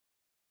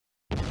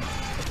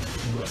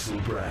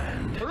Russell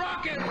Brand.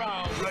 Rock and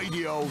roll!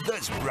 Radio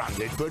that's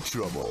branded for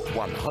trouble.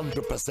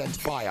 100%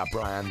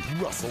 firebrand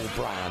Russell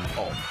Brand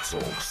on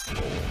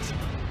TalkSPORT.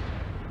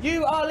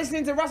 You are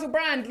listening to Russell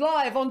Brand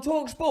live on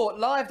TalkSPORT.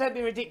 Live, don't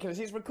be ridiculous,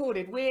 it's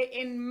recorded. We're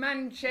in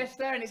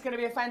Manchester and it's going to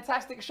be a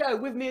fantastic show.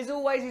 With me as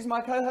always is my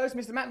co-host,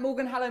 Mr. Matt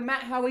Morgan. Hello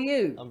Matt, how are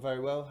you? I'm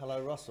very well.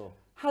 Hello Russell.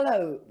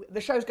 Hello.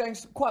 The show's going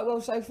quite well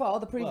so far.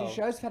 The previous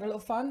shows have had a lot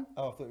of fun.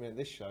 Oh, I thought you meant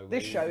this show.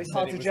 This show is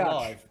hard to judge.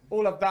 Live.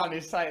 All I've done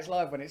is say it's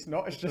live when it's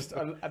not. It's just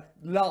a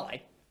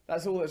lie.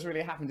 That's all that's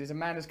really happened, is a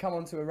man has come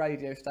onto a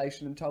radio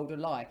station and told a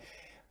lie.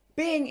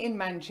 Being in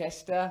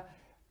Manchester,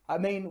 I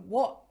mean,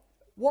 what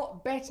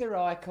better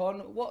icon,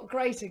 what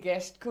greater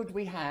guest could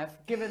we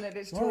have, given that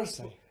it's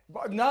Morrissey.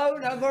 No,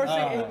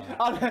 Morrissey,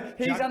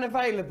 he's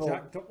unavailable.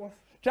 Jack Duckworth?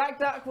 Jack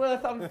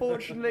Duckworth,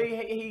 unfortunately,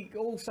 he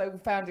also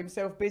found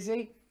himself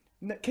busy.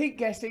 Keep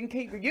guessing,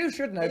 you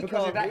should know,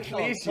 because it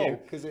actually is you.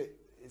 Because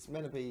it's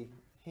meant to be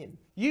him.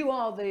 You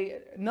are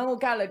the Noel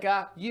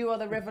Gallagher, you are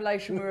the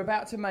revelation we're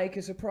about to make,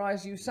 a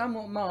surprise you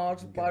somewhat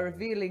marred by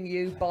revealing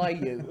you by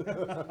you.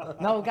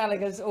 Noel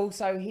Gallagher's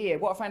also here.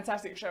 What a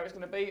fantastic show it's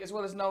going to be. As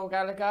well as Noel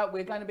Gallagher,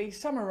 we're going to be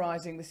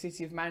summarising the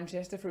city of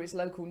Manchester through its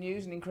local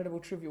news and incredible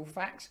trivial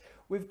facts.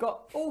 We've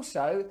got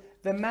also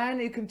the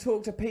man who can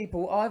talk to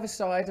people either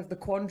side of the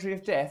quandary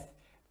of death,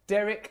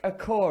 Derek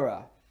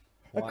Acora.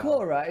 Wow.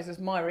 Acora is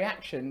my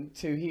reaction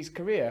to his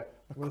career.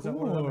 What does that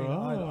mean?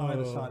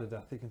 Either side of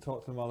death, you can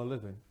talk to them while they're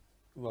living.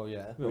 Well,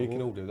 yeah, we can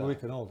all do that. We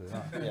can all do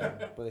that.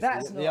 Yeah, but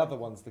That's the other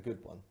one's the good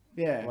one.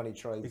 Yeah. When he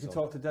trades. You can on.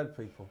 talk to dead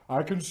people.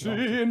 I can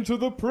see into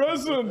the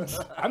present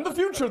and the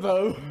future,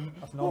 though.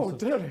 That's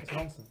nonsense. Derek. It's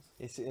nonsense.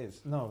 Yes, it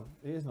is. No,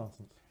 it is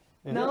nonsense.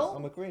 No?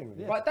 I'm agreeing with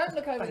you. Right, don't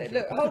look over there.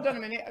 Look, hold on a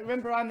minute.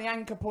 Remember, I'm the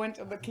anchor point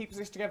that keeps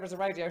this together as a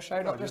radio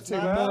show, not just two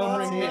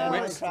murmuring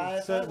nitwits.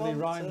 It certainly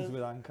rhymes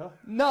with anchor.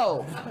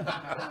 No.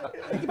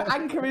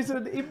 Anchor is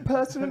an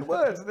impertinent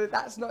word.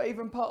 That's not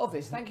even part of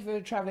this. Thank you for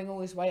travelling all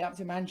this way up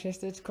to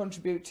Manchester to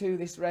contribute to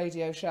this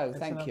radio show.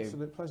 Thank It's you. an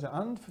absolute pleasure.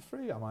 And for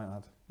free, I might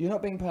add. You're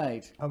not being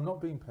paid. I'm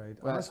not being paid.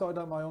 Right. I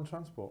sorted out my own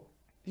transport.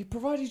 You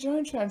provided your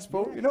own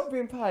transport. Yes. You're not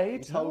being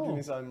paid. He's holding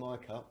his own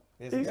mic up.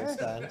 He hasn't got a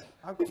stand.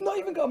 We've not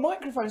even got a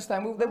microphone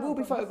stand. There will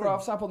be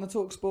photographs up on the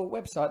TalkSPORT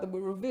website that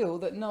will reveal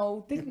that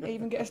Noel didn't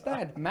even get a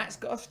stand. Matt's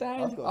got a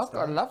stand. I've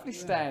got a lovely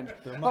stand.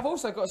 I've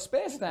also got a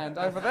spare stand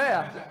over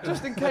there,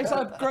 just in case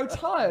I grow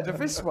tired of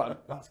this one.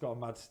 Matt's got a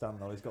mad stand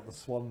though. He's got the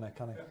swan neck,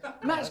 hasn't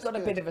he? Matt's got a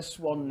bit of a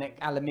swan neck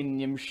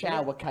aluminium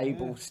shower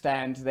cable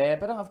stand there,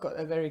 but I've got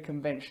a very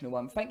conventional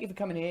one. Thank you for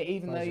coming here,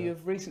 even though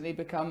you've recently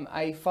become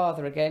a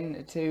father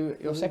again to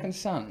your second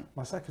son.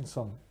 My second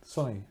son,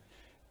 Sonny.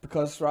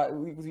 Because, right,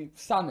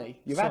 Sonny.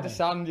 You've had a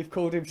son, you've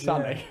called him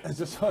Sonny. Yeah.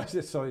 Just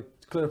sorry, to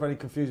clear up any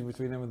confusion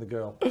between him and the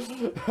girl.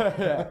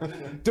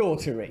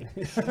 Daughtery.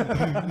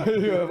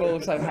 You have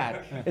also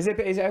had. Is it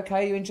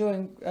okay? You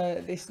enjoying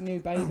this new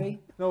baby?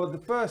 No, the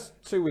first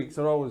 2 weeks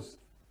are always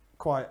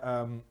quite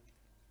calm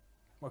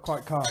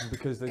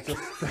because they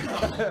just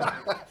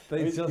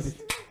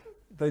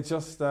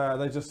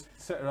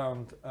sit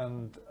around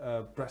and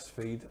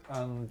breastfeed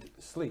and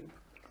sleep.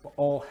 But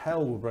all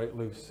hell will break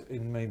loose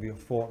in maybe a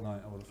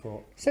fortnight, I would have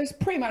thought. So it's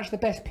pretty much the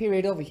best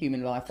period of a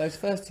human life, those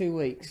first 2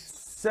 weeks.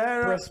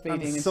 Sarah Breastfeeding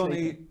and and Sonny,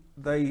 sleeping.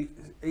 they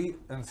eat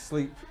and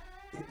sleep.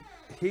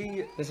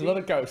 There's a lot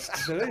of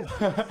ghosts. There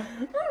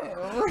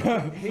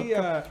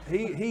is.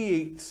 He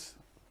eats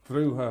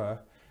through her.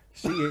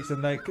 She eats,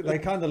 and they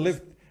kind of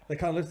live. They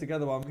kind of live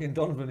together while me and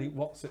Donovan eat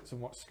Wotsits and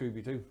watch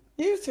Scooby-Doo.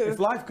 You two. If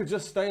life could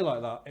just stay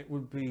like that, it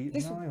would be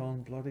nigh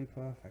on bloody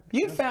perfect.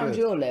 You That's found good.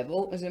 your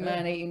level as a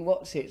man eating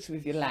Wotsits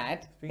with your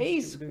lad.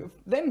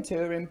 Them two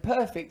are in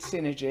perfect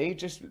synergy,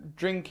 just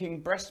drinking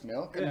breast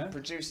milk and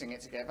producing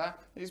it together.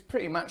 It's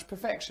pretty much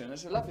perfection.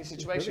 It's a lovely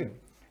situation.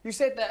 Brilliant. You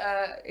said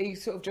that he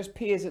sort of just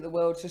peers at the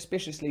world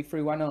suspiciously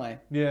through one eye.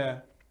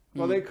 Yeah.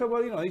 Well, they could.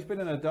 Well, you know, he's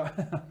been in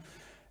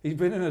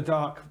a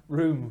dark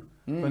room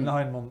for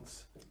 9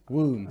 months.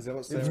 Womb. Is that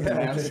what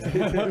Sarah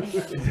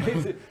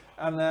Yeah.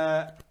 And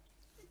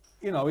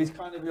you know, he's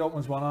kind of, he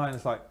opens one eye and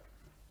it's like,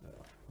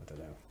 I don't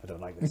know, I don't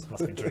like this.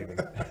 Must be dreaming.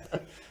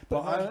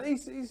 But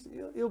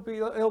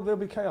there'll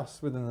be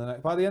chaos within the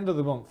next. By the end of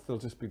the month, there'll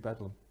just be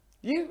bedlam.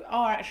 You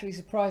are actually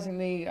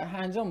surprisingly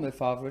hands-on with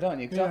fatherhood,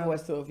 aren't you? Because I've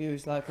always thought of you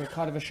as like a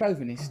kind of a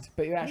chauvinist,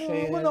 but you're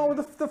actually... When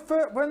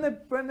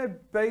they're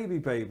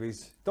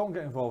babies, don't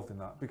get involved in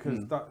that,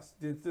 because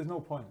there's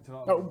no point. You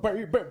know what I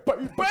mean? baby,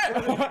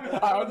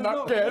 I'm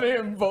not getting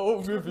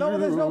involved with you. No,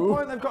 there's no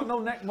point. They've got no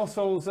neck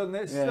muscles, and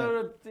it's, you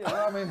know what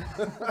I mean?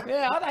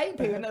 Yeah, I hate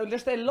people. No,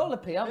 just they're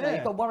lollopy, aren't they?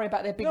 You've got to worry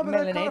about their big but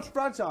they're kind of melanin.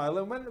 fragile,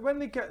 and when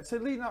they get to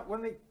lean up,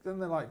 then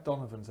they're like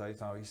Donovan's age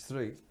now. He's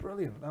 3. It's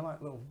brilliant. They're like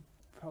little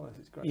fellas.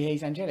 It's great. Yeah,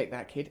 he's angelic,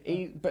 that kid.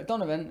 But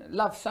Donovan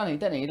loves Sonny,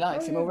 doesn't he? He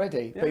likes him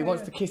already, but he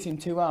wants to kiss him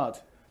too hard.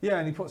 Yeah,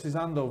 and he puts his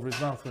hand over his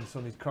mouth when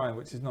Sonny's crying,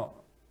 which is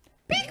not.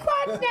 Be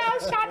quiet now,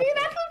 Sonny,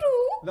 that'll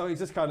do. No, he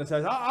just kind of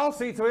says, I'll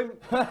see to him.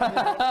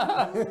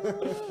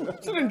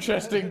 It's an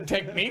interesting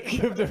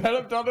technique you've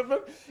developed,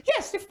 Donovan.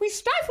 Yes, if we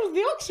stifle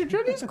the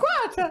oxygen, it's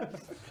quieter.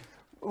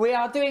 We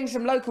are doing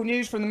some local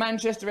news from the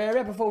Manchester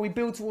area before we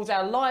build towards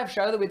our live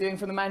show that we're doing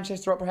from the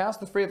Manchester Opera House.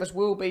 The three of us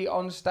will be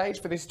on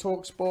stage for this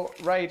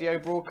TalkSPORT radio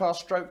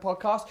broadcast stroke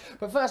podcast.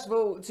 But first of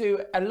all, to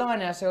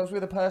align ourselves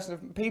with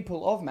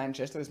people of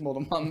Manchester, there's more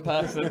than one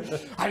person.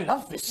 I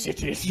love this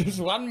city, it's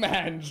just one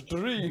man's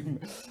dream.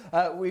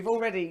 We've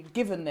already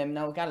given them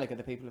Noel Gallagher,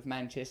 the people of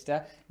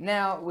Manchester.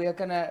 Now we are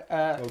going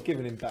to...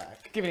 giving him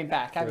back. Giving him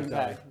back, having him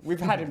back. We've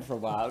had him for a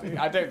while.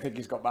 I don't think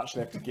he's got much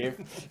left to give.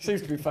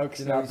 Seems to be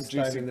focusing on He's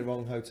producing... staying in the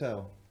wrong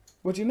hotel.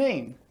 What do you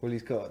mean? Well,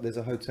 there's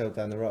a hotel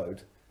down the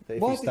road that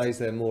if Why he stays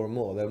there more and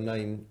more, they'll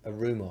name a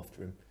room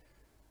after him.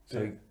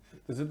 So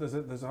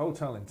There's a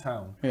hotel in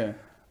town, Yeah.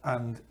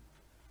 and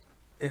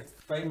if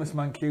famous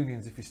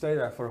Mancunians, if you stay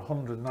there for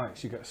 100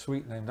 nights, you get a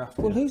suite named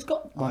after Well, you. who's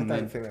got I one don't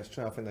then? think that's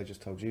true. I think they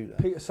just told you that.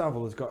 Peter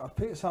Saville has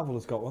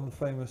got one, the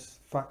famous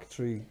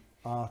factory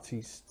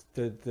artist,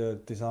 the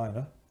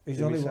designer. He's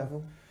the Jimmy only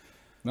Savile?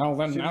 Now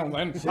then,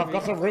 I've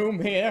got a room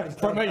here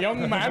from a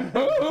young man.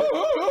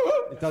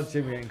 Dad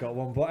Jimmy ain't got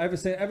one, but ever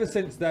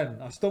since then,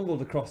 I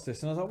stumbled across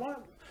this and I was like,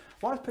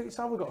 why has Peter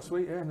Saville got a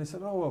suite here? And they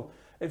said, oh well,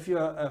 if you're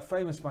a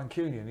famous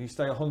Mancunian and you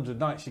stay 100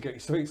 nights, you get your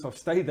suite. So I've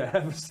stayed there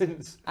ever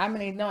since. How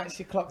many nights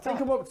you clocked I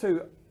think up? I'm up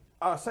to.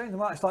 I was saying to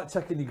Matt, it's like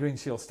checking your Green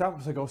Shield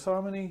stamps. I go, so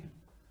how many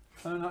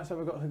nights have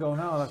I got to go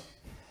now? Like,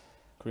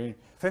 Green.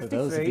 53. For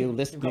those of you You've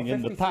listening got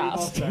in the 53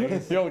 past, more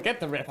days. you'll get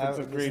the reference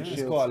of Green It's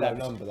Shield. quite a low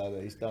stamps. number though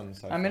that he's done.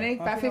 So How many?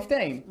 far. About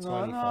 15? No,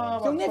 25.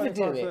 about You'll never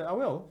do 25, it. I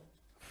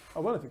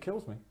will if it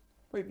kills me.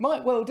 It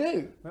might well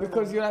do,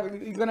 because you're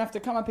going to have to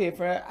come up here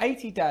for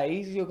 80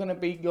 days. You're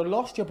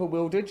lost, you're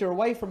bewildered, you're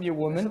away from your It's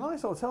a woman.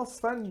 nice hotel.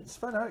 Sven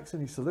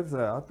Eriksson used to live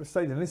there. I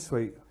stayed in his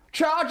suite.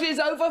 Charges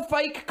over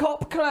fake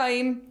cop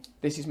claim.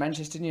 This is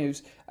Manchester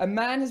News. A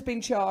man has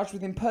been charged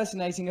with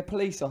impersonating a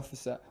police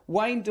officer.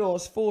 Wayne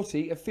Dawes,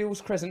 40, of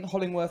Fields Crescent,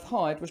 Hollingworth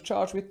Hyde, was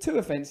charged with 2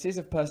 offences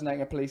of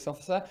impersonating a police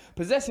officer,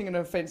 possessing an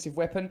offensive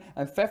weapon,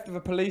 and theft of a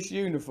police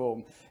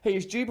uniform. He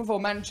is due before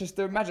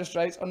Manchester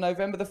magistrates on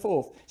November the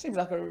 4th. Seems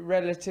like a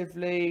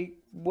relatively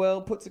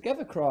well put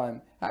together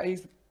crime.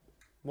 He's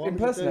Why would he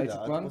do impersonated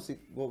that? one.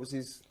 What was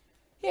his?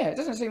 Yeah, it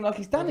doesn't seem like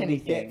he's done What did he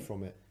anything. get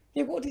from it?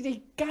 Yeah, what did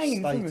he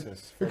gain from it?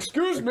 Status.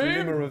 Excuse A me?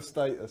 glimmer of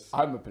status.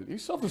 I'm a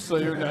police officer,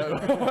 you know.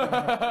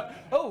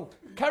 Oh,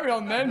 carry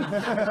on then.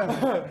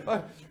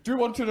 Do you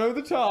want to know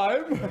the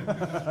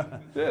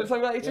time? Yeah, so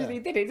like, he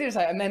did it, didn't he?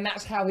 And then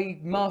that's how he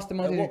At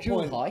masterminded a what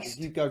jewel point, heist.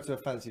 if you go to a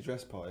fancy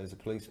dress party as a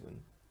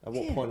policeman, at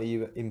what point are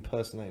you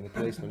impersonating a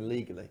policeman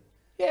legally?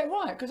 Yeah,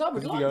 right, because I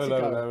would like to Hello,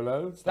 go. hello,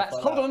 hello. That's,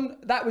 hold on,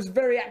 that was a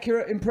very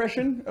accurate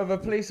impression of a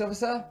police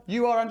officer.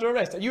 You are under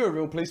arrest. Are you a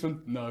real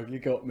policeman? No, you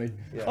got me.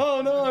 Yeah.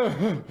 Oh no.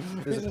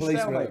 There's He's a policeman at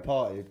stalemate. a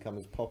party who'd come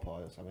as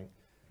Popeye or something.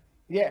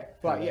 Yeah,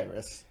 right, yeah.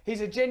 Hilarious.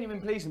 He's a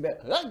genuine policeman,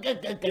 but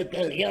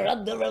you're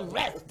under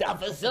arrest,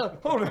 officer.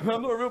 Hold on,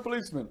 I'm not a real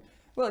policeman.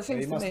 Well, it He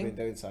seems to must me... have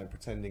been doing something,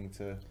 pretending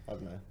to, I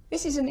don't know.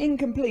 This is an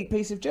incomplete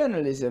piece of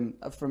journalism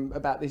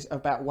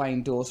about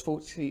Wayne Dawes,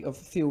 40 of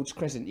Fields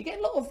Crescent. You get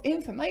a lot of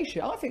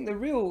information. I think the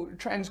real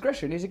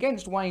transgression is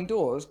against Wayne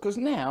Dawes, because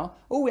now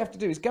all we have to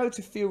do is go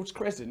to Fields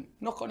Crescent,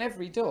 knock on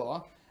every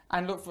door,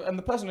 and look for, and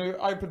the person who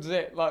opens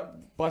it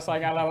by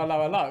saying hello,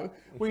 hello, hello,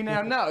 we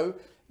now know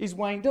is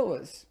Wayne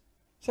Dawes.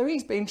 So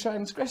he's been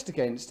transgressed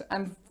against,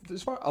 and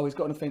as far, he's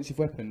got an offensive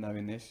weapon though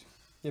in this.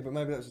 Yeah, but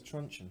maybe that was a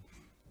truncheon.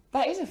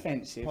 That is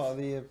offensive. Part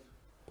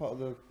of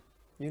the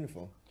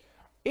uniform.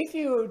 If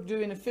you're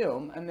doing a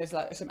film and there's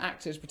like some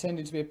actors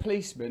pretending to be a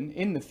policeman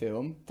in the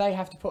film, they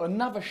have to put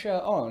another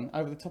shirt on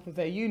over the top of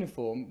their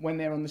uniform when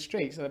they're on the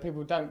street, so that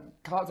people can't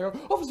go,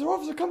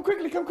 officer, come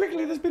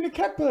quickly, there's been a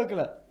cab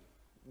burglar.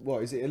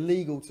 What, is it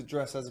illegal to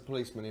dress as a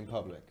policeman in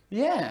public?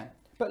 Yeah.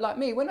 But like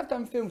me, when I've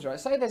done films, right,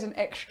 say there's an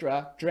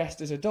extra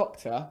dressed as a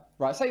doctor,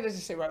 right, say there's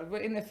a scene, right,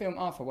 in the film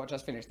after what I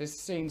just finished, there's a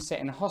scene set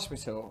in a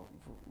hospital,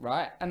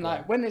 right, and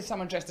like, when there's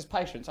someone dressed as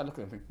patients, I look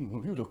at them and think,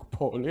 oh, you look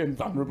poorly and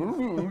vulnerable,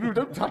 you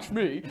don't touch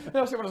me. And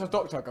I see one as a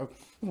doctor, I go,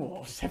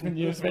 oh, 7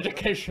 years of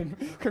education,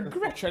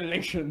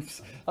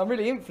 congratulations. I'm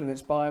really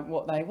influenced by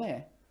what they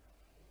wear.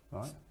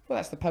 Right. Well,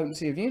 that's the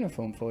potency of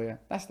uniform for you.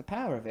 That's the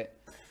power of it.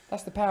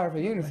 That's the power of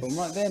a uniform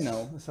right there,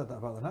 Noel. They said that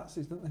about the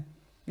Nazis, didn't they?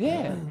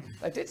 Yeah,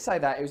 they did say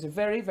that. It was a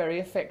very, very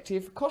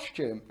effective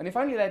costume. And if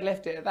only they'd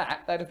left it at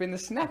that, they'd have been the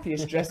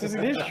snappiest dresses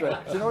in history.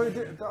 Do you know he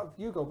did? That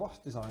Hugo Boss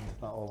designed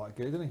that all that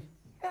gear, didn't he?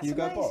 That's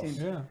Hugo Boss?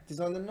 amazing. Yeah.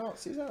 Designed the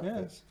Nazis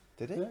outfits?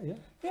 Did he? Yeah, yeah.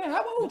 Yeah,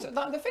 how old?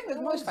 The thing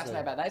that's most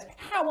fascinating about that is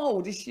how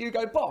old is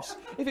Hugo Boss?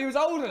 If he was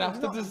old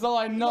enough to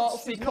design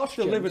Nazi He's costumes.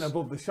 still living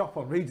above the shop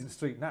on Regent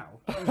Street now.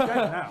 He's dead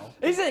now.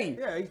 Is he?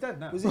 Yeah, he's dead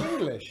now. Was he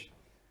English?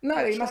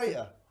 No, he must.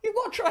 Traitor. You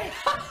what traitor?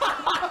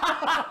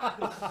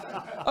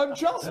 I'm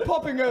just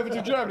popping over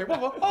to Germany.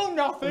 Oh,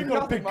 nothing. Got a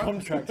nothing, big mate.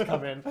 contract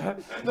coming.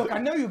 Look, I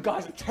know you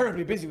guys are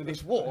terribly busy with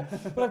this war,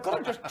 but I've got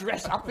to just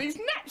dress up these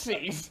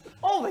Nazis.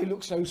 Oh, they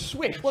look so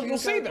swish. Well, you'll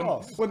see them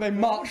Boss. when they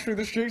march through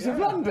the streets of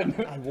London.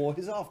 I wore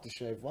his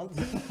aftershave once.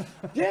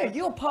 Yeah,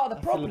 you're part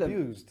of the I feel problem.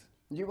 abused.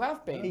 You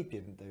have He been.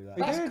 didn't do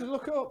that. He did.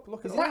 Look it up.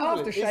 Look it That up.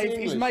 English? aftershave Is he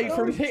is English, made though?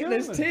 from He's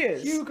Hitler's German.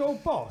 tears. Hugo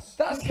Boss.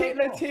 That's Hugo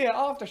Hitler Boss. tear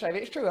aftershave.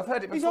 It's true. I've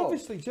heard it He's before.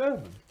 obviously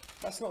German.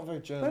 That's not very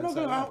German. They're not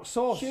going to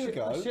outsource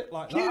Hugo. shit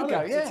like that. Hugo,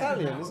 are they? yeah.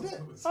 Italian, isn't it?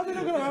 Oh,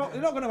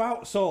 they're not going to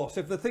outsource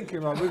if they're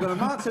thinking, right, we're going to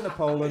march into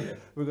Poland,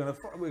 we're going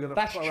to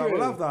That's we'll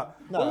true. have that.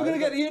 No, Where are we going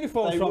to get the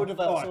uniforms they from? would have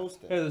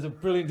outsourced it. Here, there's a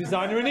brilliant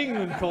designer in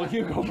England called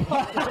Hugo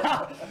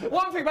Boss.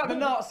 One thing about the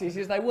Nazis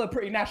is they were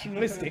pretty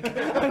nationalistic.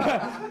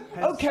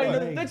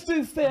 Okay, let's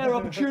do fair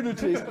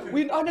opportunities.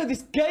 I know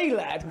this gay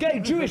lad, gay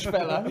Jewish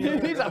fella.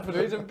 He's up for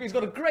it. He's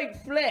got a great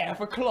flair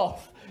for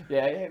cloth.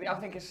 Yeah, I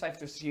think it's safe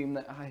to assume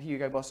that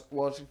Hugo Boss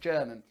was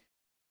German.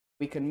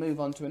 We can move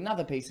on to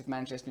another piece of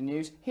Manchester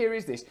news. Here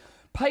is this.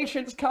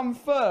 Patients come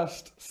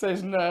first,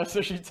 says nurse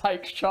as she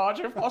takes charge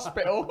of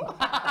hospital.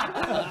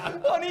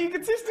 What an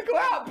egotistical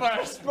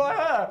outburst by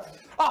her.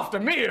 After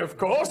me, of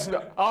course.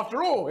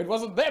 After all, it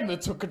wasn't them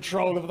that took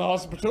control of the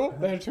hospital.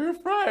 They're too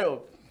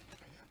frail.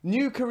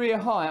 New career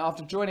high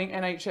after joining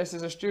NHS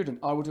as a student.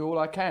 I will do all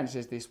I can,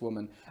 says this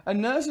woman. A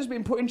nurse has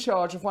been put in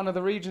charge of one of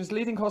the region's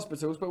leading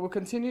hospitals, but will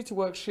continue to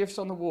work shifts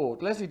on the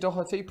ward. Leslie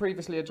Doherty,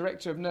 previously a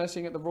director of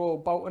nursing at the Royal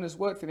Bolton, has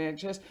worked for the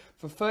NHS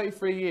for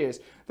 33 years.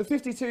 The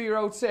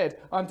 52-year-old said,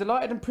 I'm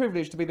delighted and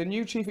privileged to be the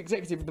new chief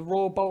executive of the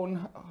Royal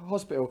Bolton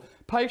Hospital.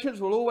 Patients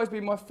will always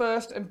be my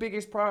first and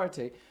biggest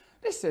priority.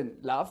 Listen,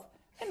 love.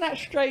 Isn't that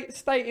straight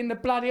stating the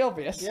bloody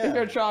obvious? If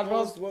you're in charge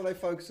of What are they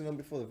focusing on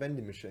before the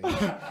vending machine?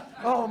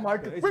 Oh my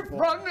God, we've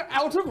run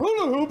out of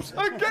hula hoops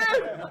again!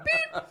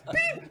 Beep,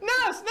 beep!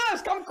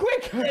 Nurse, come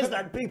quick! There's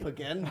that beep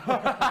again.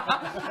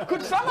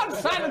 Could someone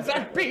silence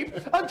that beep?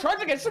 I'm trying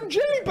to get some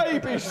jelly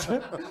babies!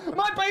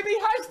 My baby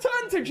has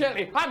turned to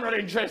jelly! I'm not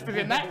interested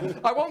in that!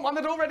 I want one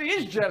that already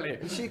is jelly!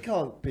 She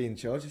can't be in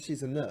charge if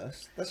she's a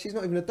nurse. She's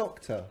not even a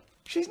doctor.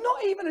 She's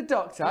not even a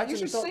doctor. You Imagine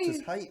should the doctors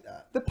see hate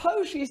that. the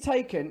pose she's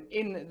taken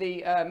in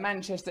the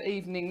Manchester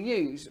Evening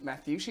News,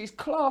 Matthew. She's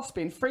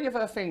clasping three of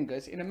her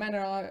fingers in a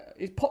manner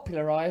is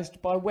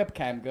popularised by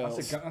webcam girls.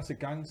 That's a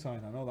gang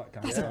sign. I know that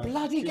gang That's sign. a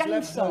bloody She's gang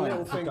left her sign.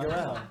 little finger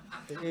out.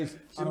 It is.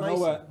 She's I a know Mason.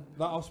 where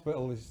that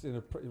hospital is in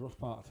a pretty rough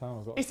part of town.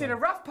 I've got to It's say. in a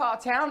rough part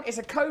of town. It's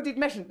a coded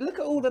message. Look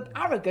at all the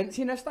arrogance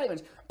in her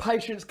statements.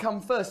 Patients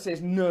come first,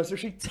 says nurse, as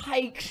she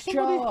takes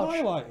Somebody charge.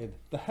 highlighted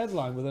the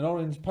headline with an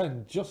orange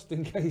pen just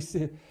in case.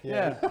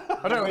 Yeah.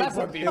 I don't know. That's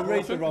not the He'll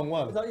read the wrong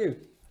one. Is that you?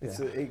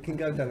 So it can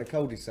go down a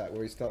cul-de-sac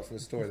where he starts on a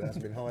story that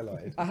hasn't been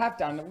highlighted. I have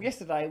done.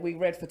 Yesterday we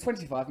read for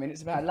 25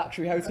 minutes about a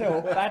luxury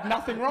hotel that had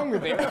nothing wrong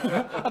with it.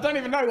 I don't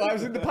even know why it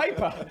was in the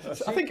paper.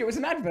 I think it was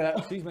an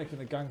advert. She's making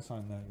a gang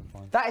sign there. You'll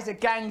find. That is a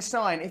gang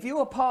sign. If you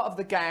are part of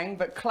the gang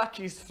that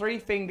clutches three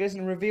fingers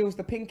and reveals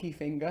the pinky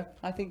finger,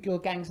 I think your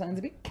gang sign's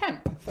a bit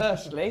camp,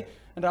 firstly,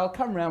 and I'll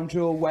come round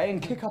your way and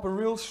kick up a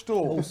real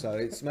storm. Also,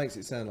 it makes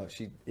it sound like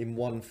she, in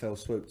one fell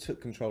swoop, took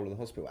control of the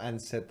hospital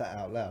and said that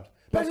out loud.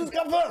 Patients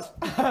come first!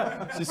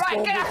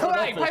 Right, get out of the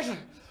way, patient!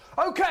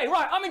 Okay,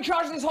 right, I'm in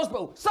charge of this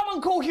hospital.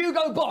 Someone call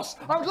Hugo Boss.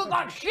 I look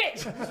like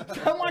shit.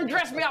 Someone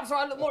dress me up so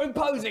I look more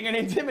imposing and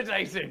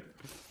intimidating.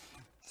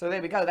 So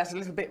there we go. That's a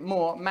little bit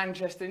more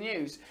Manchester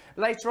news.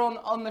 Later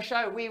on the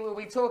show, we will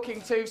be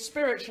talking to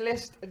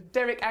spiritualist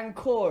Derek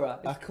Ancora.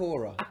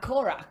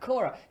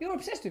 Acora. You're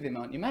obsessed with him,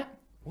 aren't you, Matt?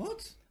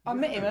 What? I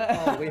met him.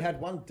 Oh, we had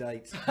one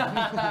date.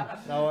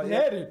 No,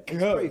 it's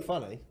pretty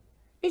funny.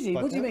 Is he?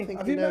 But What do you I mean? think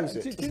Have he you knows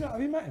met? it. Do you know?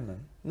 Have you met him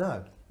then?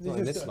 No, not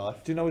in this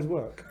life. Do you know his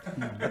work?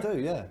 I do,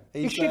 yeah.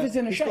 He shivers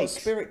and he's got a shakes.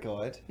 spirit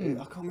guide. I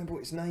can't remember what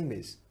his name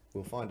is.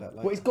 We'll find out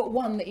later. Well, he's got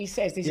one that he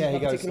says. This yeah, is he my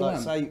goes particular like,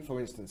 one. say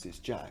for instance, it's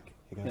Jack.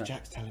 He goes, Yeah.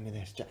 Jack's telling me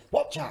this. Jack,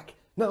 what Jack?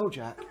 No,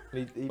 Jack.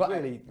 He But-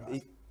 really.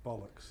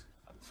 Bollocks.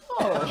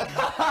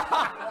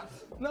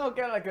 Noel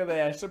Gallagher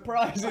there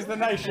surprises the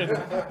nation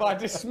by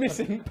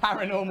dismissing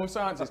paranormal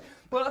sciences.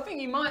 Well, I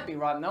think you might be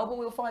right, Noel, but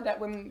we'll find out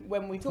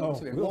when we talk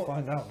to him. We'll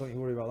find out. Don't you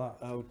worry about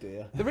that. Oh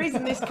dear. The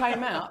reason this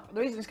came out,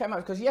 is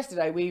because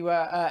yesterday we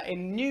were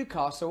in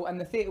Newcastle and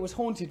the theatre was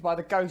haunted by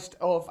the ghost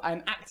of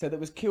an actor that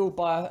was killed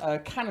by a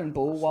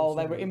cannonball while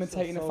they were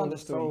imitating a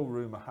thunderstorm. Soul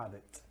rumour had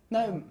it.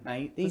 No,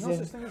 mate, There's these no are.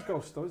 such thing as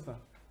ghosts, though, is there?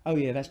 Oh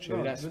yeah, that's true.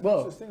 No, That's there's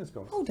well. no such thing as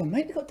ghosts. Hold on,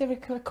 mate. They've got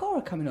Derek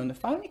Cora coming on the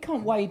phone. He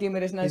can't wade in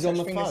where there's no He's such on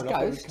the thing phone. as I thought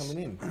he was ghosts.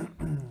 coming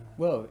in.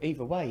 Well,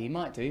 either way, he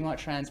might do. He might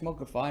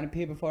transmogrify and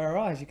appear before our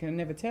eyes. You can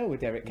never tell with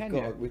Derek, can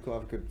you? We've got to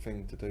have a good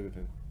thing to do with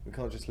him. We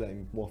can't just let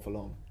him waffle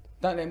on.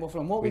 Don't let him waffle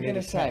on. What are we We going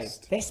need to a say?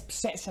 test. Let's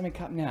set something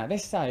up now.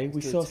 Let's say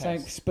we do a saw test.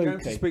 something You're going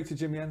to spooky. speak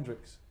to Jimi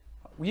Hendrix.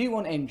 You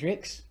want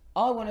Hendrix.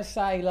 I want to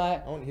say,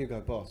 like, I want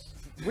Hugo Boss.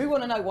 we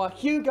want to know why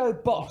Hugo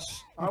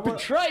Boss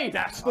betrayed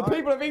us, the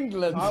people of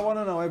England. I want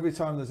to know every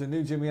time there's a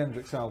new Jimi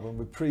Hendrix album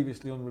with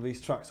previously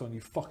unreleased tracks on, you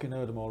fucking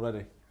heard them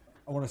already.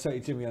 I want to say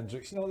to Jimi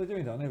Hendrix, you know what they're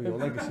doing down here with your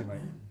legacy, mate?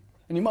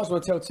 And you might as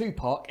well tell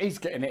Tupac, he's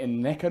getting it in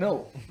the neck and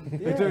all.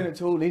 They're doing it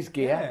to all his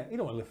gear. Yeah, you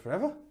don't want to live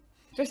forever.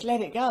 Just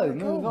let it go,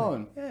 move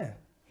on. Yeah.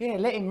 Yeah,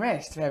 let him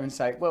rest, for heaven's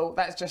sake. Well,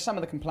 that's just some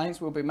of the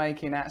complaints we'll be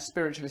making at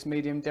spiritualist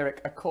medium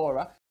Derek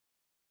Acora.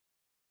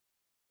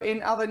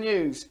 In other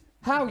news,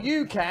 how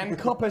you can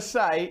cop a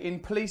say in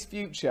police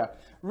future.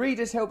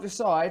 Readers help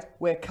decide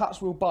where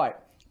cuts will bite.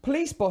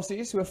 police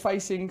bosses who are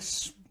facing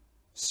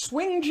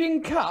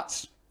swinging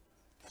cuts.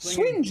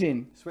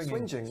 Swinging.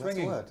 Swinging, that's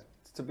the word.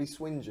 It's to be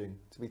swinging,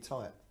 to be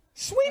tight.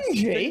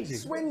 Swinging?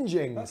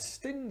 Swinging. That's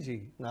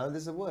stingy. No,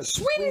 there's a word.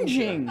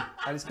 Swinging.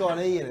 And it's got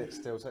an E in it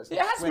still, so it's It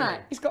has, swinging.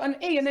 Matt. It's got an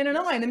E and then an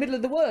I in the middle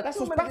of the word. That's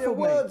You're what's meant to be a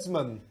baffled me.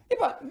 wordsman. Yeah,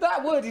 but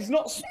that word is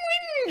not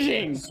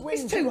swinging.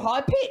 Swinging. It's too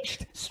high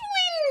pitched. I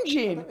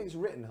Swinging. don't think it's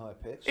written high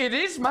pitch. It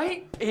is,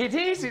 mate. It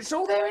is. It's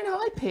all there in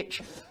high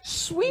pitch.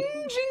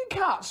 Swinging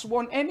cuts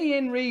want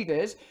MEN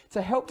readers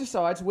to help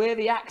decide where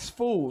the axe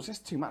falls. That's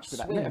too much for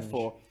that Swinge.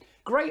 metaphor.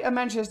 Greater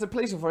Manchester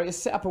Police Authority has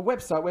set up a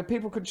website where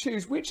people can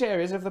choose which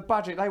areas of the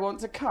budget they want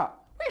to cut.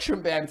 We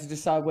shouldn't be able to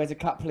decide where to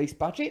cut police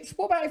budgets.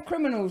 What about if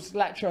criminals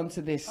latch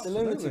onto this? The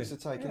lunatics are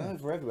taking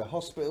over everywhere.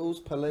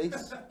 Hospitals,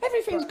 police.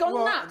 Everything's gone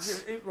Well,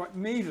 nuts. Right,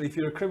 immediately, if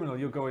you're a criminal,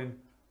 you're going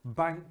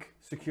bank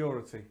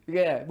security.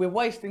 Yeah, we're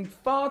wasting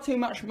far too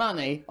much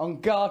money on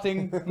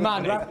guarding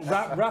money.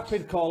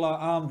 Rapid caller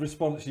armed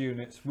response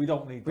units. We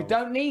don't need We those.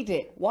 don't need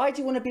it. Why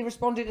do you want to be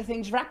responding to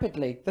things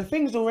rapidly? The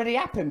thing's already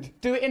happened.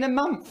 Do it in a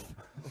month.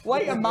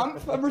 Wait a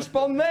month and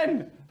respond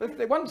then.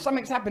 Once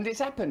something's happened, it's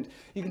happened.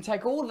 You can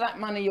take all of that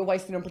money you're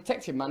wasting on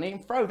protecting money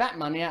and throw that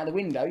money out of the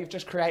window. You've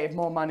just created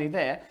more money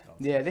there.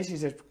 Yeah, this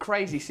is a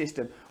crazy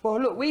system. Well,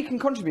 look, we can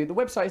contribute. The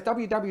website is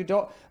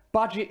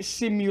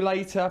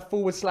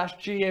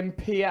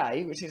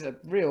www.budgetsimulator/GMPA, which is a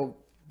real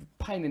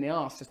pain in the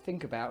arse to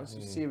think about. It's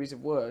a series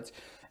of words.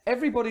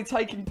 Everybody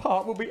taking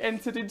part will be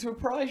entered into a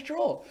prize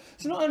draw.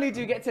 So not only do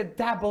you get to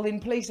dabble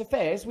in police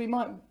affairs, we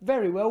might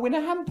very well win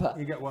a hamper.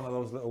 You get one of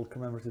those little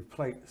commemorative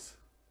plates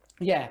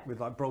Yeah. with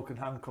like broken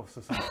handcuffs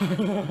or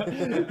something.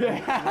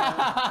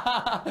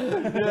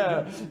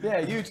 Yeah,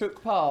 you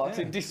took part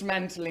in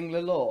dismantling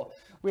the law.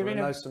 We're Do in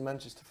you a... know some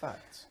Manchester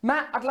facts?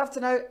 Matt, I'd love to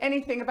know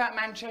anything about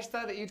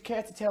Manchester that you'd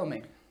care to tell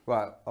me.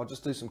 Right, I'll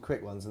just do some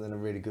quick ones and then a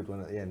really good one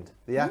at the end.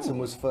 The atom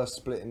was first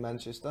split in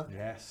Manchester.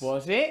 Yes.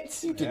 Was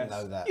it? You didn't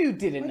know that. You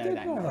didn't I know did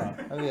that. know no.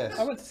 that. Oh, yes.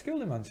 I went to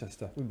school in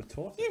Manchester. We were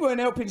taught it. You weren't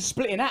helping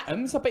splitting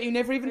atoms. I bet you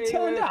never even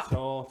turned up.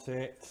 Taught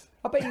it.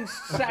 I bet you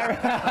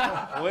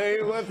sat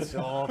We were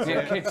taught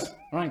Yeah, it. kids.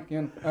 Right,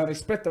 they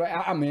split the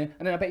atom here,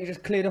 and then I bet you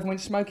just cleared off and went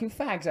smoking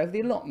fags over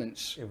the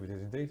allotments. Yeah, we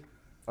did indeed.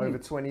 Over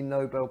 20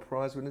 Nobel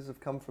Prize winners have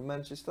come from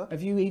Manchester.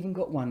 Have you even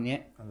got one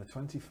yet? And the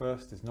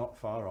 21st is not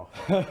far off.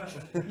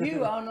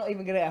 You are not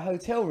even going to get a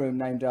hotel room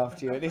named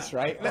after you at this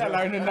rate, let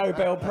alone a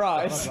Nobel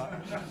Prize.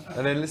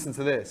 And then listen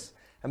to this.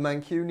 A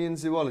Mancunian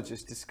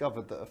zoologist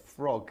discovered that a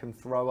frog can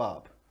throw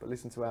up. But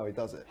listen to how he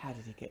does it. How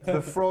did he get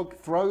The frog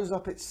throws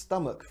up its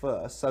stomach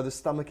first, so the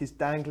stomach is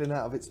dangling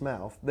out of its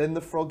mouth. Then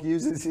the frog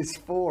uses his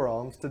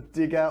forearms to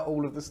dig out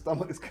all of the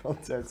stomach's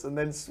contents and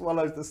then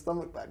swallows the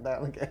stomach back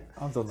down again.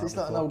 I've done that It's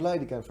like an before. old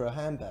lady going for a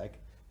handbag.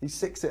 He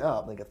sicks it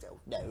up and then goes, oh,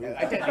 no.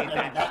 I don't need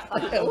that. Oh,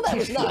 that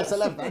was nice, I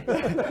love that.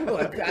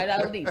 I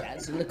don't need that.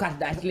 It's quite a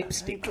nice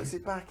lipstick. Puts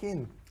it back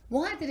in.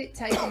 Why did it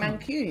take a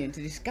Mancunian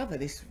to discover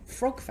this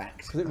frog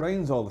fact? Because it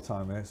rains all the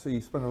time here, so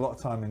you spend a lot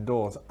of time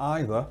indoors,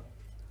 either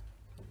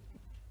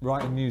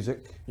writing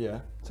music, Yeah.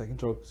 taking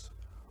drugs,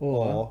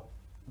 or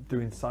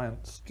doing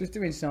science, Just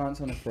doing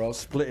science on a frog.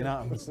 splitting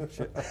atoms and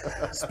shit.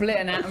 Split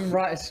an atom,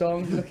 write a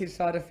song, look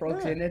inside a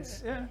frog's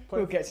innards. Yeah,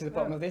 We'll get to the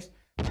bottom of this.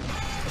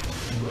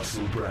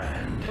 Russell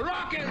Brand.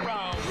 Rock and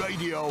roll.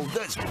 Radio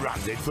that's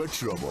branded for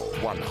trouble.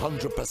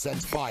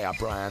 100% fire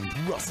brand.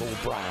 Russell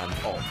Brand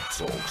on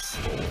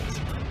TalkSPORT.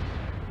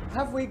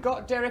 Have we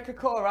got Derek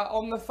Akora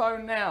on the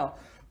phone now?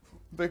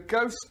 The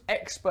ghost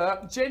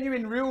expert,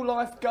 genuine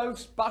real-life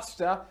ghost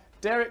buster,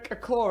 Derek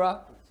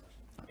Akora,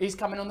 is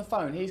coming on the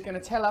phone. He's going to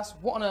tell us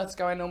what on earth's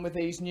going on with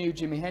these new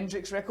Jimi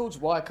Hendrix records.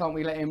 Why can't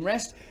we let him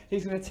rest?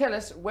 He's going to tell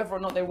us whether or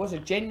not there was a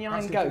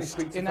genuine ghost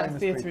in that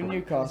theatre in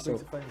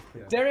Newcastle.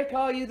 Derek,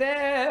 are you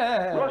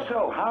there?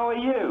 Russell, how are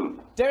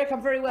you? Derek,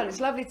 I'm very well. It's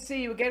lovely to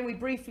see you again. We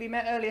briefly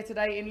met earlier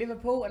today in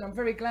Liverpool, and I'm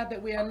very glad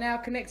that we are now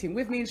connecting.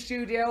 With me in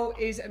studio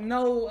is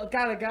Noel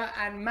Gallagher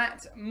and Matt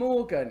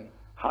Morgan.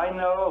 Hi,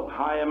 Noel.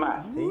 Hi,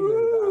 Matt. He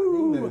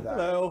knew that.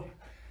 Hello.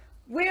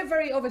 We're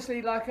very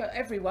obviously, like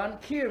everyone,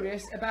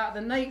 curious about the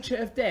nature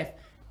of death.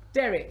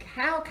 Derek,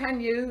 how can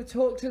you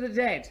talk to the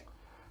dead?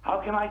 How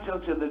can I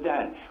talk to the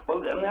dead?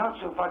 Well, in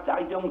actual fact,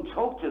 I don't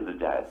talk to the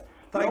dead.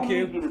 Thank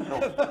you. Nobody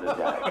talks to the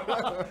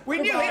dead. We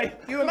knew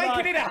it. You were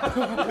making it up.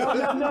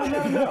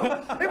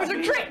 No. It was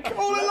a trick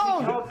all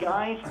along. Talk,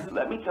 guys.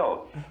 Let me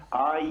talk.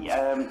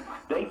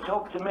 They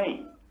talk to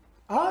me,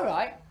 All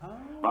right.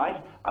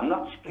 right? I'm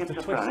not It's a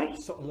schizophrenic.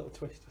 twist, sort of little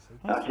twist, you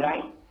see.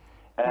 Okay.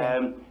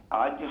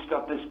 I just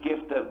got this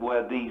gift that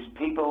where these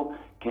people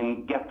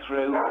can get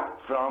through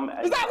from.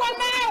 Is that one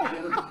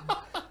now?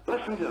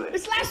 Listen to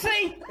this. It's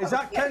Lassie. Is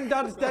that Ken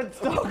Dad's dead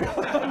dog? You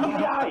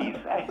guys.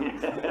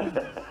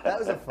 That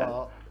was a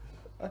fart.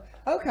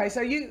 Okay,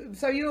 so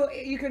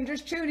you can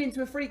just tune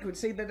into a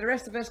frequency that the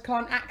rest of us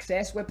can't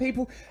access. Where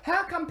people,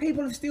 how come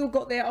people have still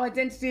got their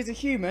identity as a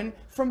human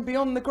from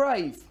beyond the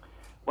grave?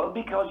 Well,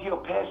 because your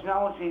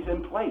personality is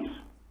in place.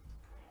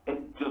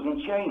 It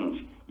doesn't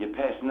change. Your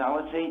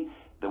personality,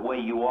 the way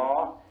you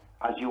are,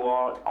 as you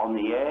are on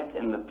the earth,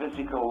 in the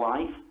physical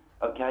life,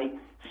 okay,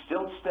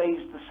 still stays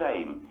the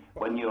same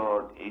when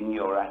you're in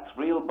your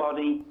ethereal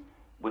body,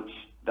 which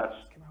that's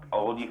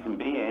all you can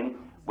be in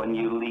when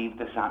you leave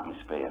this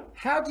atmosphere.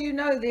 How do you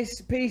know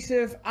this piece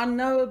of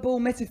unknowable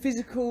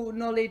metaphysical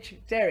knowledge,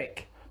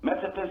 Derek?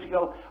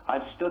 Metaphysical,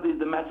 I've studied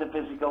the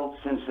metaphysical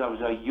since I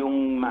was a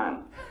young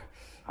man.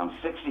 I'm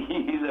 60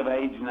 years of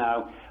age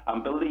now,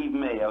 and believe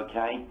me,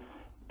 okay,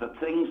 the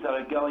things that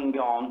are going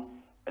on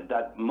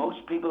that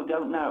most people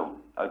don't know,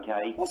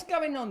 okay? What's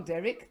going on,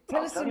 Derek?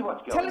 Tell us you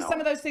what's tell going us on. some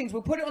of those things.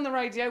 We'll put it on the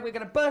radio. We're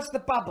going to burst the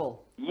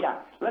bubble. Yeah,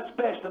 let's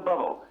burst the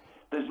bubble.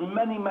 There's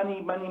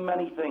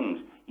many things.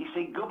 You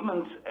see,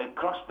 governments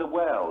across the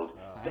world,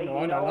 they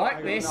I know like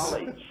of this.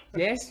 knowledge.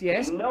 Yes.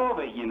 They know of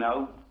it, you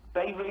know.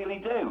 They really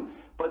do.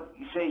 But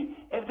you see,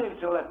 if they were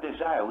to let this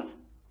out,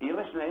 are you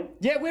listening?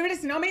 Yeah, we're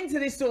listening. I'm into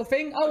this sort of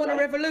thing. I want a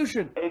Okay.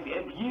 revolution. If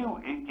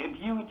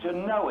you were to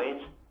know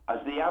it as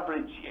the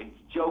average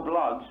Joe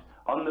Blogs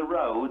on the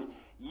road,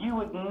 you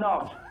would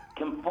not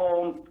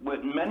conform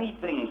with many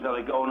things that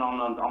are going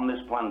on this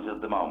planet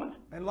at the moment.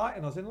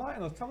 Enlighten us,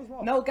 tell us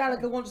what. Noel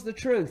Gallagher wants the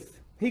truth.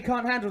 He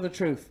can't handle the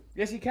truth.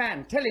 Yes, he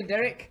can. Tell him,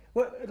 Derek.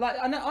 Well, like,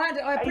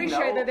 I appreciate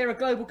Noel. that there are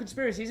global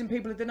conspiracies and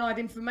people are denied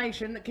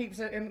information that keeps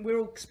it, and we're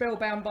all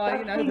spellbound by,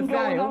 That's the been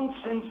going veil. on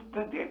since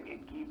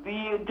the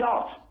year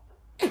dot.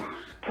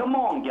 Come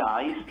on,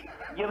 guys.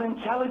 You're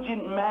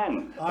intelligent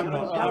men.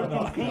 You're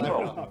intelligent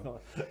people.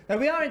 Now,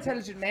 we are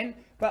intelligent men,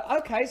 but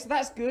okay, so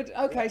that's good.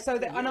 Okay, so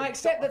and I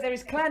accept that there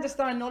is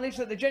clandestine knowledge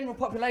that the general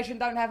population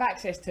don't have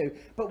access to.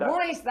 But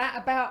why is that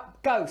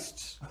about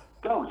ghosts?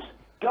 Ghosts.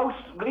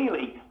 Ghosts,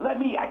 really. Let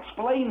me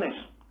explain this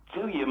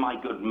to you, my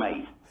good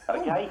mate.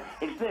 Okay?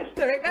 It's this.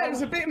 Derek, that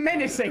was a bit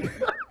menacing.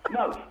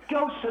 No,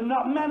 ghosts are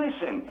not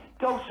menacing.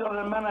 Ghosts are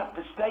a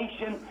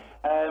manifestation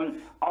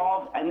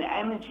of an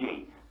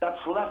energy that's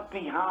left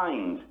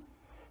behind,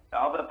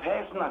 of a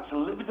person that's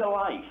lived a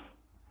life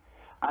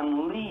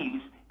and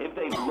leaves, if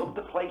they've loved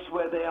the place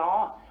where they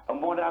are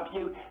and what have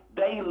you,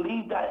 they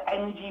leave that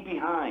energy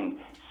behind.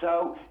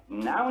 So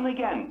now and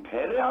again,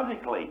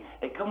 periodically,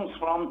 it comes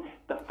from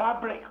the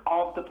fabric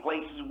of the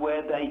places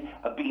where they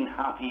have been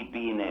happy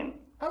being in.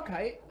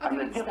 Okay, I And can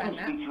the understand difference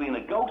that. between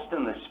a ghost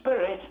and a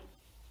spirit,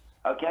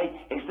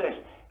 okay, is this.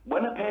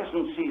 When a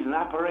person sees an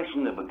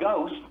apparition of a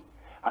ghost,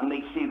 and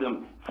they see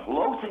them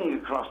floating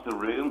across the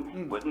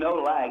room with no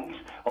legs,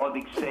 or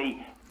they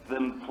see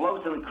them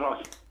floating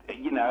across,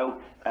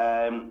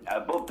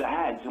 above the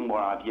heads and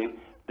what have you,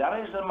 that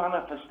is a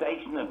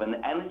manifestation of an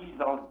energy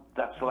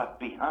that's left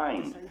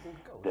behind.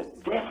 The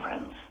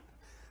difference,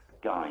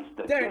 guys,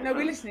 Derek, no,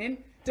 we're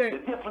listening.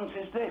 Derek. The difference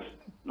is this.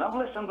 Now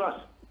listen,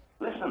 Russ.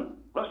 Listen,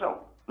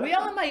 Russell. We listen.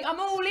 are, mate. I'm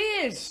all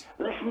ears.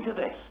 Listen to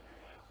this.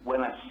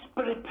 When a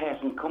spirit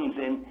person comes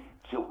in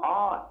to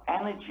our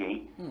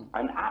energy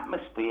and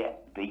atmosphere,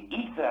 the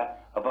ether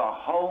of our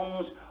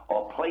homes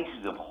or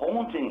places of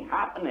haunting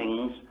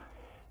happenings,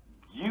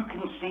 you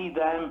can see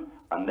them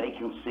and they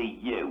can see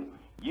you.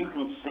 You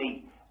can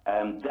see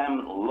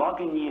them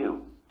logging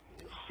you,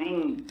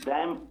 seeing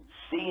them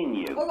seeing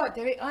you. All right,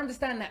 Derek, I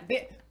understand that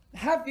bit.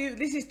 Have you,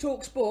 this is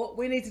TalkSPORT,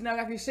 we need to know,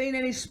 have you seen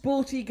any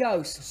sporty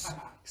ghosts?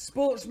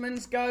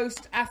 Sportsman's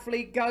ghost,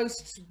 athlete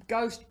ghosts,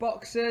 ghost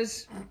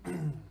boxers?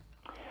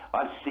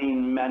 I've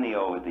seen many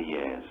over the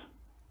years.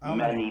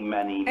 Many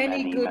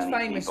Any good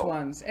many famous people.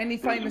 ones? Any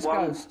There's famous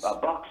one, ghosts? a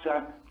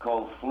boxer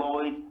called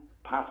Floyd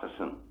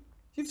Patterson.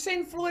 You've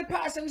seen Floyd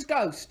Patterson's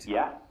ghost?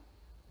 Yeah?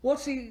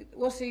 What's he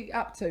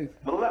up to?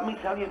 Well, let me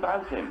tell you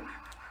about him.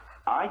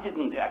 I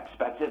didn't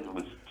expect it. It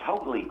was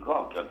totally,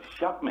 it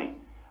shocked me.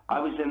 I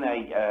was in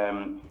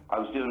I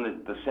was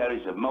doing the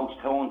series of Most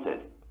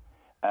Haunted.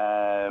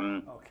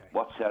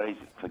 What series?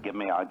 Forgive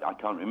me, I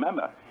can't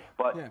remember.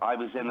 But yeah. I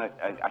was in a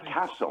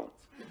castle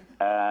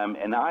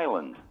in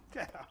Ireland,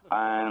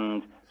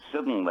 and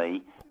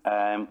suddenly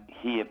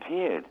he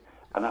appeared,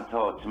 and I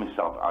thought to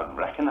myself, I'd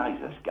recognise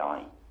this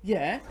guy.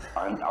 Yeah.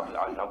 And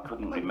I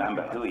couldn't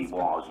remember who he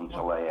was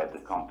until I had the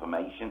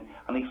confirmation,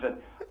 and he said,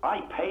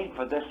 I paid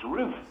for this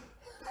roof.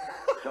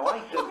 So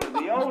I said to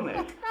the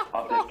owners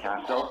of this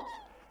castle,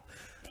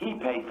 he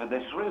paid for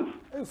this roof.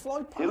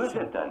 Who is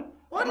it then?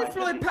 Why did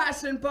Floyd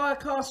Patterson buy a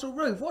castle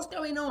roof? What's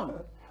going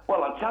on?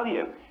 Well, I'll tell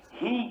you,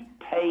 he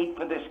paid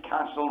for this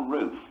castle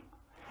roof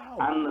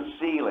and the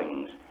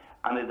ceilings,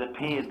 and it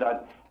appeared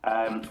that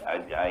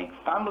a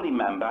family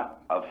member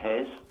of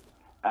his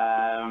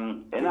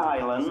in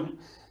Ireland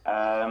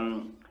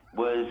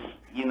was,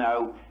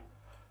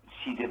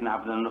 she didn't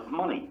have enough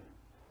money.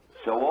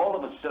 So all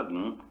of a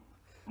sudden,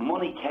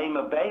 money came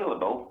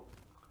available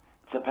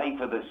to pay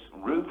for this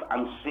roof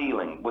and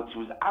ceiling, which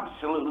was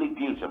absolutely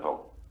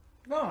beautiful.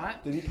 All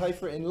right. Did he pay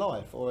for it in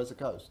life or as a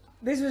ghost?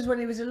 This was when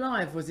he was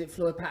alive, was it,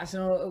 Floyd Patterson,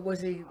 or was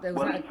he? There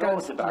was Well, that he thought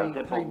ghostly about it,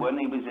 but payment? when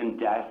he was in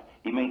death,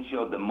 he made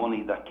sure the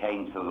money that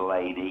came to the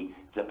lady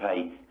to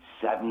pay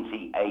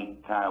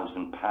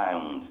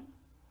 £78,000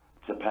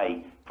 to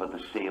pay for the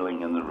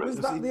ceiling and the roof. Is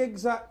that the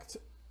exact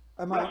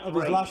amount of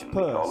his last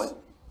Restoration, we call purse?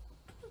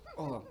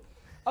 it.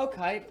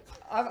 Okay,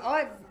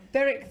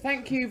 Derek,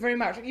 thank you very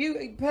much.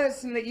 You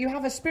personally, you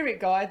have a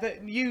spirit guide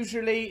that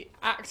usually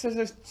acts as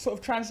a sort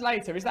of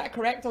translator. Is that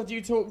correct, or do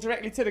you talk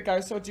directly to the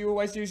ghost, or do you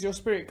always use your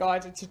spirit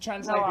guide to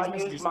translate No, these I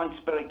messages? use my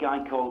spirit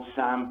guide called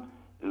Sam,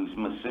 who's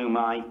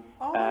Masumai.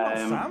 Oh,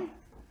 Sam.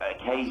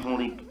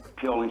 Occasionally,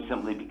 purely and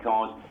simply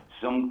because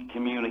some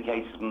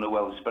communicators from the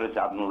world of spirits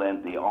haven't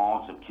learned the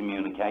art of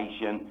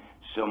communication.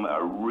 Some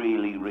are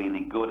really,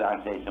 really good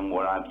at it and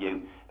what have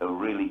you, are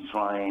really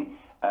trying.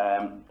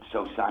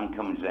 So Sam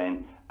comes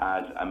in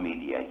as a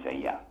mediator,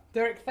 yeah.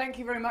 Derek, thank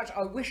you very much.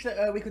 I wish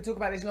that we could talk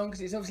about this long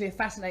because it's obviously a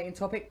fascinating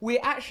topic. We're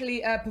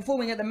actually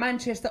performing at the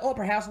Manchester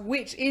Opera House,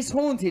 which is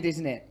haunted,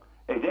 isn't it?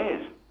 It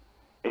is.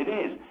 It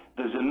is.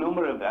 There's a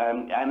number of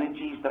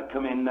energies that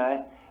come in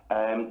there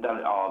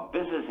that are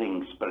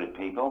visiting spirit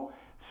people,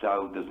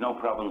 so there's no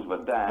problems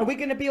with that. Are we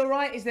going to be all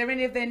right? Is there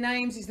any of their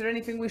names? Is there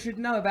anything we should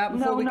know about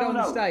before we go on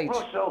the stage?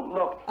 Russell,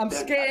 look, I'm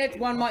scared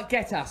one might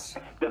get us.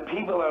 The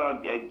people that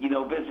are,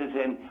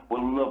 visiting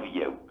will love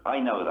you. I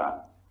know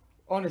that.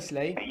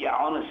 Honestly. Yeah,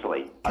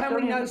 honestly. Can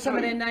we know some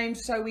of their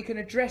names so we can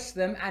address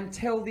them and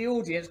tell the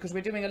audience, because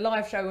we're doing a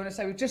live show, we want to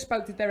say we just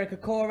spoke to Derek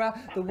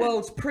Okora, the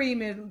world's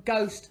premium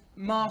ghost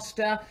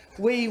master.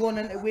 We're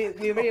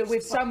here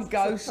with some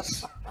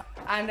ghosts,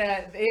 and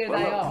here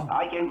they are.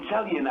 I can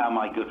tell you now,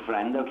 my good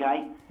friend,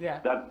 okay? Yeah.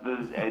 That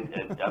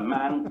there's a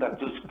man that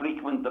does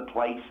frequent the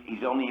place.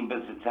 He's only in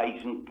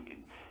visitation.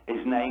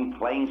 His name,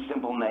 plain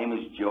simple name,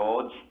 is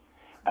George.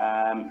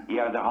 He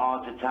had a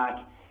heart attack,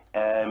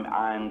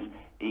 and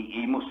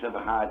he must have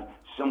had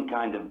some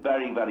kind of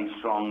very, very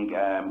strong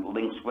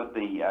links with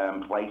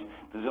the place.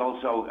 There's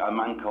also a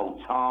man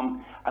called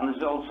Tom, and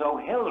there's also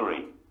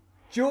Hillary.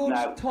 George,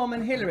 Now, Tom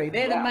and Hillary,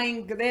 they're the yeah.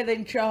 main, they're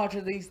in charge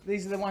of these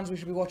are the ones we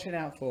should be watching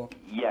out for.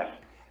 Yes.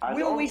 And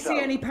Will we also, see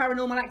any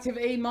paranormal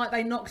activity? Might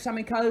they knock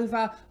something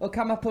over or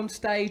come up on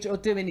stage or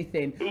do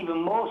anything?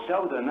 Even more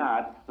so than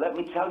that, let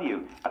me tell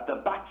you, at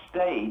the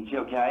backstage,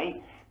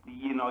 okay,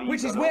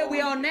 Which is where we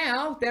are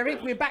now,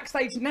 Derek, we're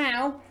backstage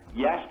now.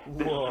 Yes,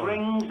 the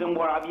strings and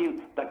what have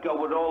you that go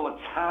with all the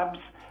tabs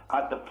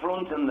at the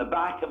front and the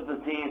back of the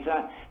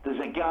theatre. There's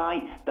a guy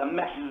that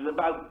messes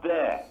about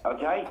there,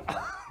 okay?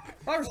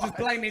 I was just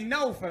blaming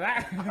Noel for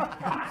that.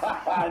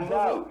 I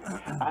know.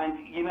 And,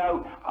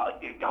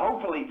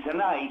 hopefully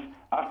tonight,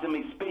 after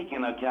me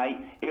speaking, okay,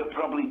 he'll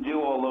probably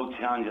do all those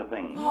kinds of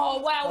things. Oh,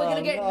 wow, we're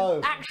going to get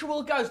no.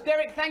 actual ghosts.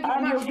 Derek, thank you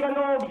And very you'll much.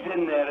 get orbs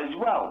in there as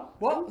well.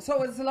 What? So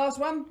what's the last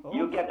one?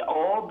 You'll get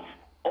orbs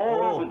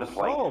all over the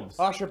place. Orbs.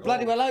 I should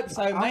bloody well hope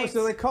so, How mate. much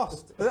do they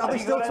cost? Are Have they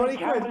you still got 20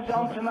 any quid? cameras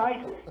on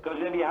tonight? Because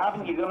if you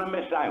haven't, you're going to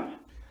miss out.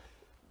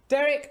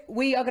 Derek,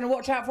 we are going to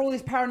watch out for all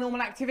this paranormal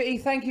activity.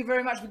 Thank you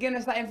very much for giving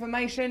us that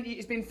information.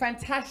 It's been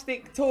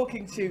fantastic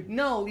talking to you.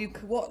 Noel,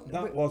 what?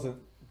 That wasn't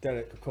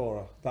Derek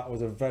Okora. That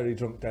was a very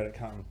drunk Derek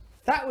Hatton.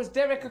 That was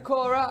Derek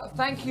Okora.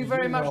 Thank you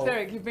very much,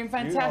 Derek. You've been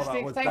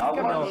fantastic. was Thank you I for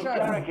coming on the wasn't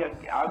show.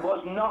 Derek. I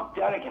was not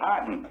Derek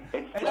Hatton.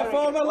 It's In a Derek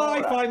former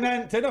life, Okora. I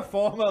meant. In a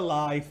former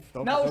life.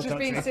 Noel's just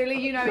being silly.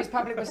 You know his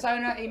public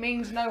persona. He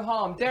means no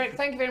harm. Derek,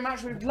 thank you very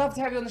much. We'd love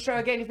to have you on the show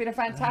again. You've been a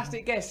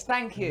fantastic guest.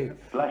 Thank you.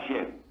 Bless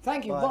you.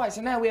 Thank you. Right,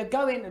 so now we're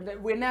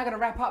now going to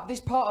wrap up this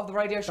part of the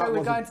radio show.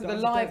 We're going to the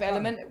live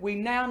element. We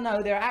now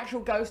know there are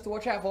actual ghosts to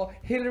watch out for.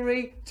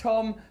 Hillary,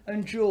 Tom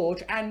and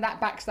George, and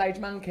that backstage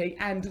monkey,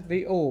 and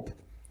the orb.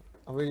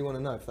 I really want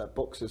to know if that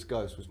boxer's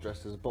ghost was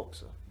dressed as a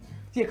boxer.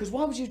 Yeah, because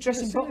why would you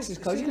dress in boxers'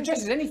 clothes? You could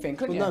dress as anything,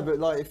 couldn't Well, you? no, but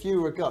like if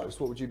you were a ghost,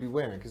 what would you be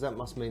wearing? Because that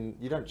must mean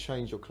you don't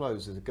change your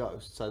clothes as a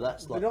ghost. So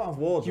that's They like don't have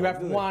wardrobe. You have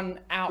do they? one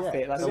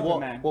outfit, like So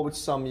Superman. what would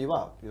sum you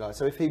up?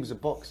 So if he was a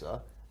boxer,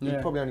 he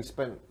probably only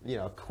spent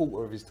a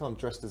quarter of his time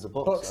dressed as a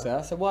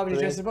boxer. So why would he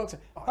dress as a boxer?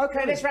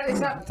 Okay, let's wrap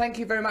this up. Thank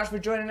you very much for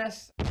joining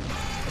us.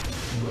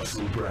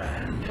 Russell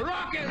Brand.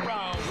 Rock and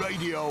roll.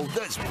 Radio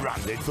that's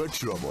branded for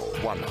trouble.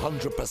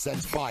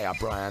 100%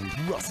 firebrand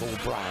Russell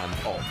Brand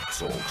on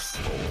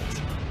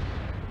TalkSPORT.